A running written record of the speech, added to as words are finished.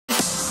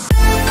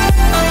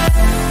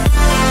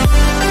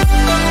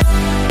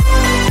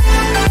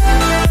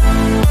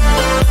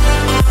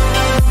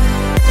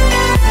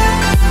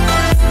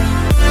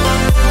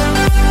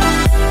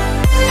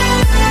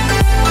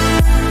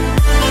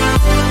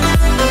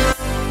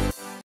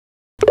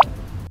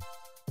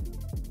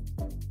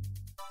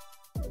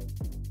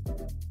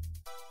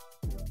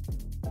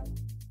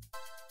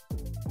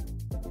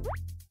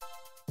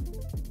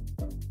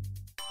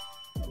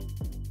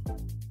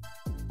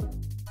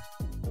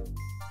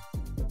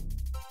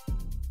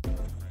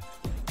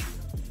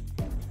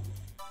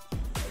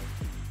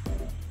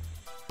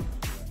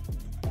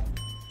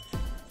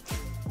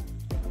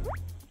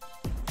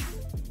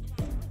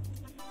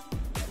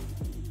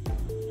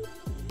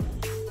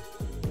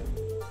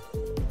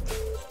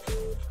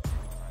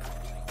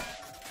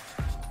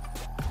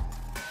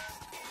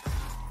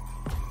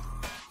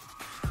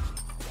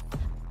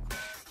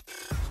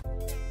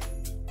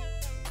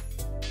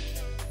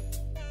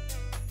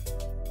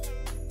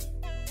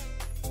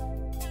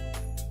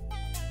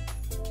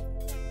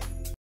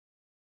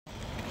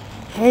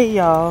Hey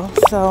y'all,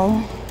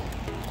 so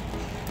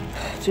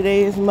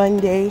today is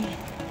Monday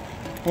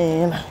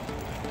and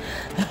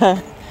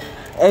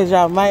as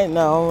y'all might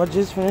know, I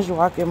just finished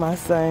walking my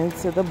son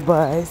to the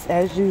bus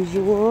as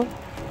usual.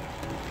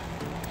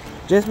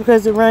 Just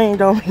because it rained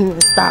don't mean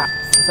it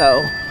stops,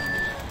 so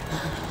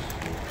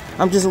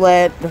I'm just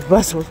glad the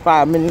bus was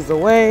 5 minutes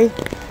away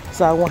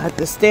so I won't have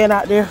to stand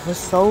out there for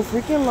so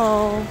freaking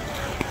long.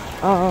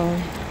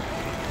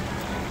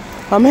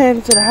 I'm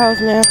heading to the house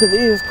now because it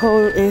is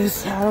cold.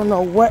 I don't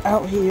know what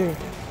out here.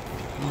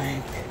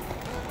 Like,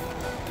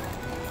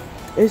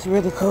 it's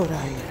really cold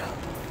out here though.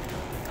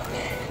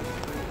 Okay.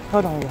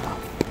 Hold on, y'all.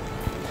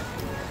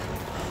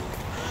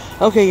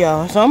 Okay,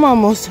 y'all. So I'm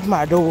almost to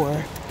my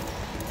door.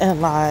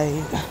 And like,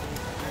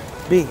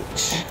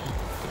 bitch,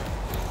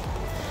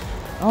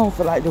 I don't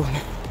feel like doing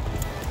a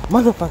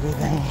motherfucking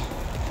thing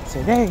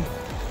today.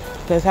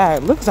 That's how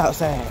it looks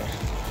outside.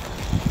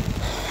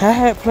 I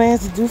had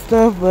plans to do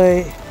stuff,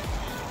 but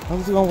I'm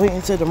just gonna wait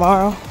until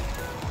tomorrow.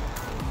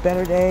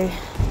 Better day,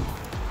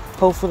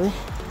 hopefully.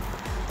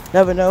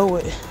 Never know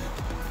with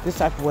this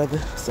type of weather,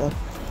 so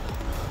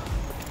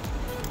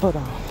hold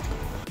on.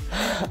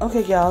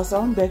 Okay, y'all, so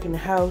I'm back in the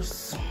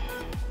house.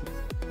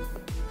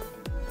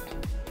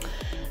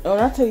 And when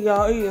I tell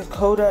y'all it is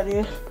cold out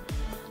there,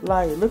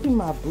 like, look at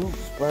my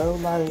boots, bro.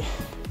 Like,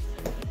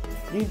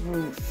 these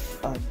boots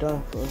are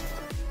done for.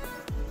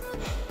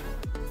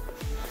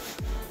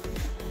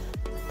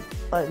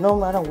 Like,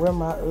 normally I don't wear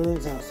my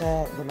Uggs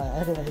outside, but like,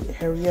 I had to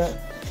hurry up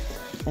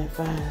and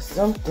find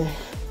something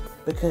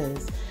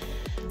because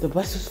the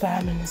bus was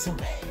 5 minutes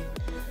away.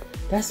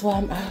 That's why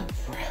I'm out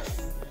of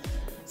breath.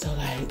 So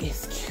like,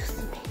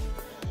 excuse me.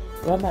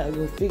 But I'm about to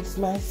go fix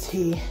my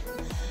tea,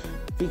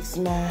 fix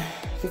me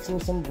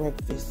some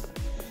breakfast,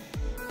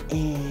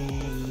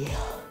 and yeah.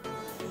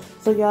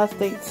 So y'all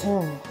stay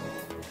tuned.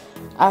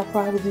 I'll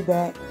probably be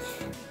back.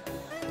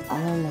 I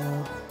don't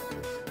know.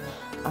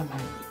 I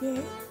might be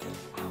back.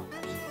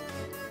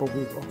 But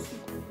we will see.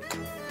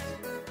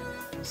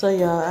 So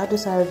y'all, I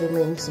decided to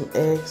make me some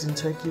eggs and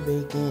turkey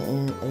bacon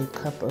and a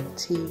cup of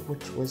tea,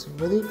 which was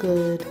really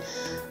good.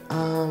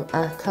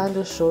 I kind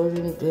of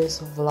shortened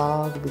this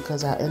vlog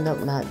because I end up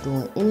not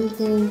doing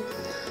anything.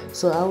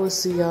 So I will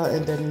see y'all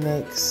in the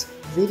next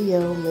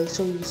video. Make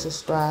sure you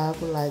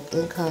subscribe, like,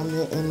 and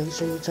comment, and make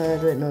sure you turn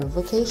on the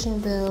notification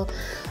bell.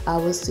 I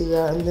will see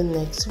y'all in the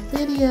next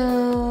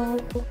video.